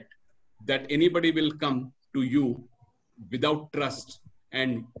at, that anybody will come to you without trust,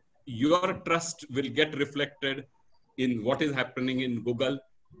 and your trust will get reflected in what is happening in Google,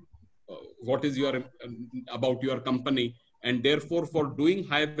 what is your about your company. And therefore, for doing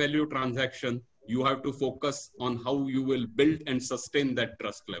high value transaction, you have to focus on how you will build and sustain that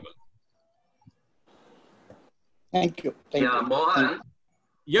trust level. Thank you. Thank you. Mohan.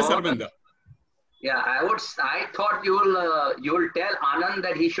 Yes, Mohan. Arvinda. Yeah, I thought you will tell Anand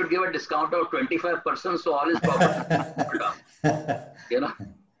that he should give a discount of 25%, so all his property.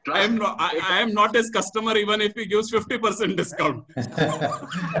 I am not his customer even if he gives 50% discount.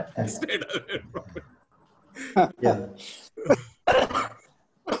 Yeah.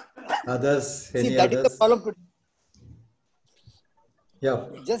 Others? Any See, that others? is the problem. Yeah.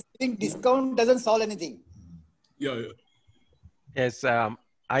 Just giving discount doesn't solve anything. Yeah. Yes,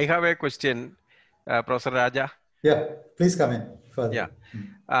 I have a question, Professor Raja. Yeah, please come in further. Yeah.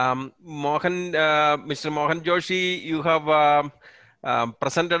 Mr. Mohan Joshi, you have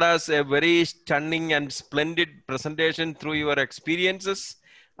presented us a very stunning and splendid presentation through your experiences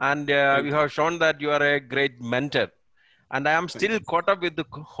and Thank you you. have shown that you are a great mentor. And I am Thank still you. caught up with the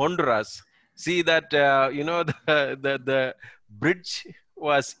Honduras. See that, you know, the bridge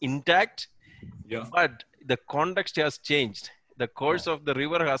was intact, Yeah. but the context has changed. The course of the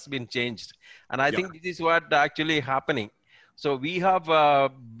river has been changed. And I Yeah. think this is what actually happening. So we have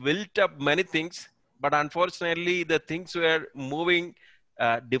built up many things, but unfortunately the things were moving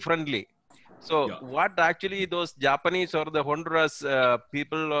differently. So Yeah. what actually those Japanese or the Honduras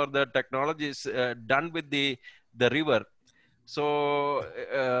people or the technologies done with the river? So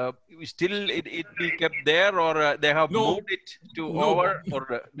still it be kept there, or they have No, moved it to no, over or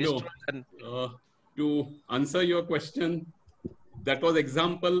no. destroyed? And Uh, to answer your question, that was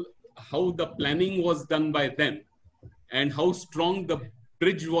example how the planning was done by them and how strong the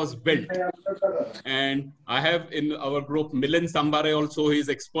bridge was built. And I have in our group Milan Sambare also. He's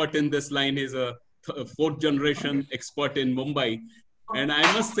expert in this line. He's a fourth generation expert in Mumbai. And I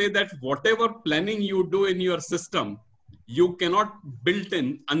must say that whatever planning you do in your system, you cannot build in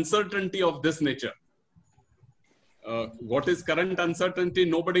uncertainty of this nature. What is current uncertainty,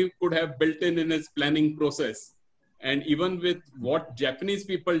 nobody could have built in his planning process. And even with what Japanese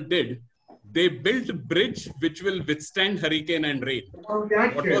people did, they built bridge which will withstand hurricane and rain.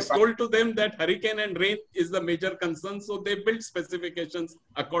 What was told to them that hurricane and rain is the major concern, so they built specifications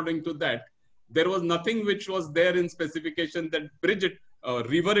according to that. There was nothing which was there in specification that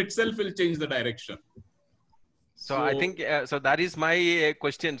river itself will change the direction. so I think so that is my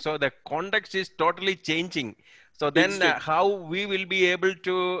question. So the context is totally changing. So then how we will be able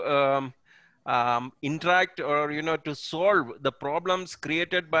to interact, or to solve the problems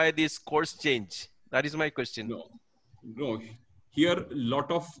created by this course change? That is my question. No, here a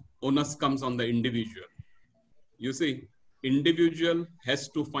lot of onus comes on the individual. You see, individual has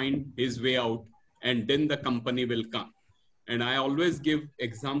to find his way out, and then the company will come. And I always give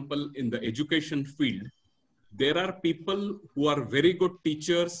example in the education field. There are people who are very good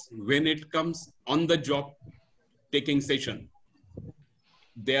teachers when it comes on the job taking session.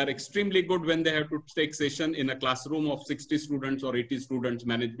 They are extremely good when they have to take session in a classroom of 60 students or 80 students,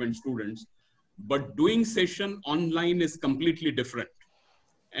 management students. But doing session online is completely different.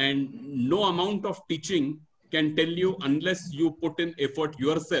 And no amount of teaching can tell you unless you put in effort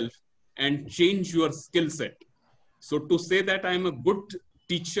yourself and change your skill set. So to say that I'm a good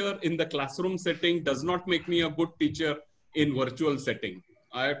teacher in the classroom setting does not make me a good teacher in virtual setting.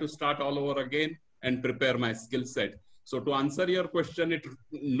 I have to start all over again and prepare my skill set. So to answer your question,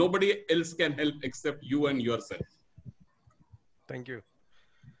 nobody else can help except you and yourself. Thank you.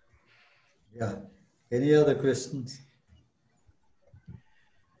 Yeah. Any other questions?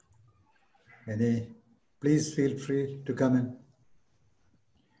 Please feel free to come in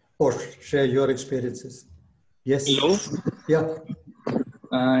or share your experiences. Yes. Hello. Yeah.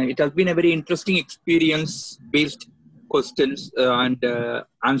 It has been a very interesting experience-based questions and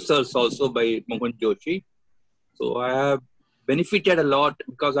answers also by Mohan Joshi. So I have benefited a lot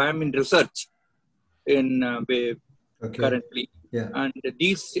because I am in research in currently. Yeah. And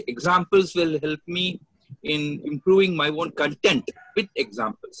these examples will help me in improving my own content with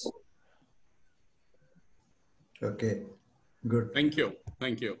examples. Okay, good. Thank you.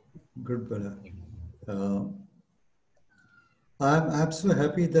 Thank you. Good, brother. I'm so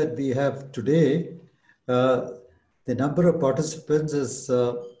happy that we have today the number of participants is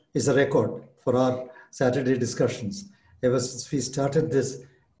a record for our Saturday discussions. Ever since we started this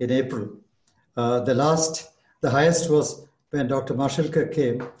in April, the highest was when Dr. Mashalkar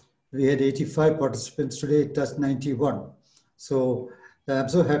came. We had 85 participants. Today it touched 91. So I'm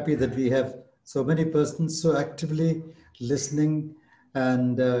so happy that we have so many persons so actively listening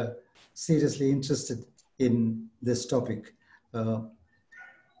and seriously interested in this topic.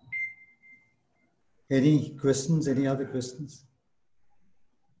 Any questions? Any other questions?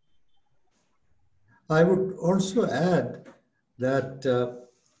 I would also add that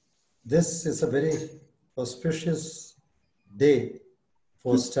this is a very auspicious day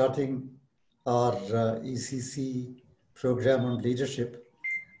for starting our ECC program on leadership,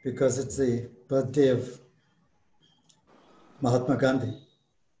 because it's the birthday of Mahatma Gandhi.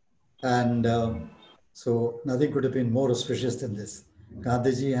 And so nothing could have been more auspicious than this.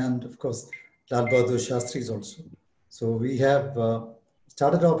 Gandhiji and, of course, Lal Bahadur Shastri also. So we have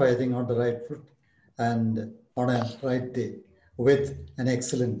started off, I think, on the right foot and on a right day with an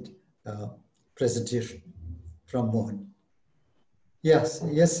excellent presentation from Mohan. Yes,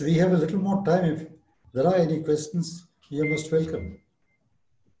 we have a little more time. If there are any questions, you're most welcome.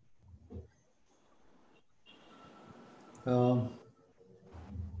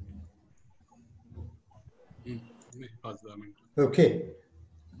 Okay.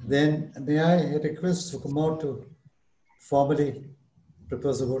 Then may I request Sukumar to formally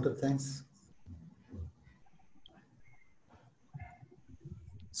propose a vote of thanks?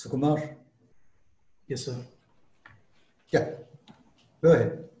 Sukumar? Yes, sir. Yeah, go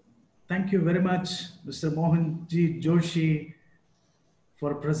ahead. Thank you very much, Mr. Mohan G. Joshi,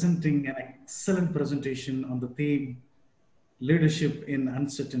 for presenting an excellent presentation on the theme, Leadership in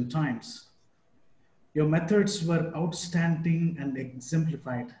Uncertain Times. Your methods were outstanding and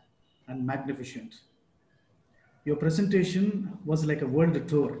exemplified and magnificent. Your presentation was like a world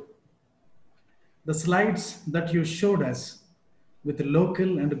tour. The slides that you showed us with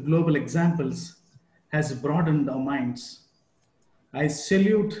local and global examples has broadened our minds. I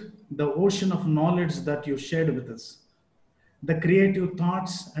salute the ocean of knowledge that you shared with us. The creative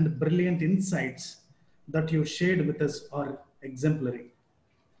thoughts and brilliant insights that you shared with us are exemplary.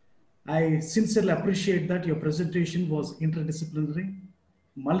 I sincerely appreciate that your presentation was interdisciplinary,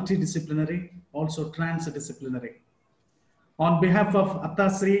 multidisciplinary, also transdisciplinary. On behalf of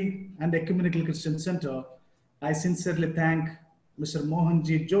Attasri and Ecumenical Christian Center, I sincerely thank Mr. Mohan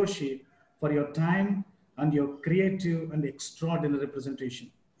G. Joshi for your time and your creative and extraordinary presentation.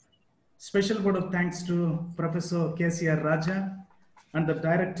 Special word of thanks to Professor KCR Raja and the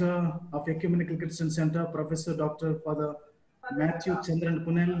Director of Ecumenical Christian Center, Professor Dr. Father Matthew Chandran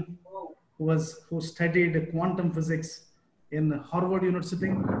Punel, who studied quantum physics in Harvard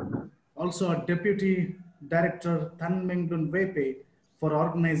University. Also our Deputy Director Tan Mengdun Wepe for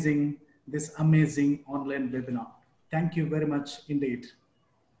organizing this amazing online webinar. Thank you very much indeed.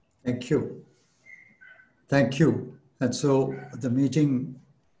 Thank you. Thank you. And so the meeting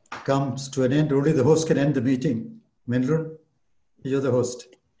comes to an end. Only the host can end the meeting. Mendlun, you're the host.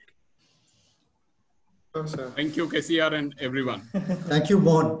 Oh, thank you, KCR and everyone. Thank you,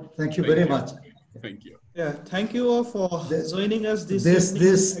 Mohan. Thank you very much. Thank you. Yeah, thank you all for joining us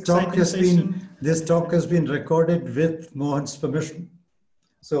This talk has been recorded with Mohan's permission,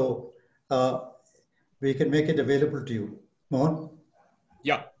 so we can make it available to you. Mohan?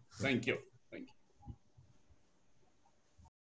 Yeah, thank you.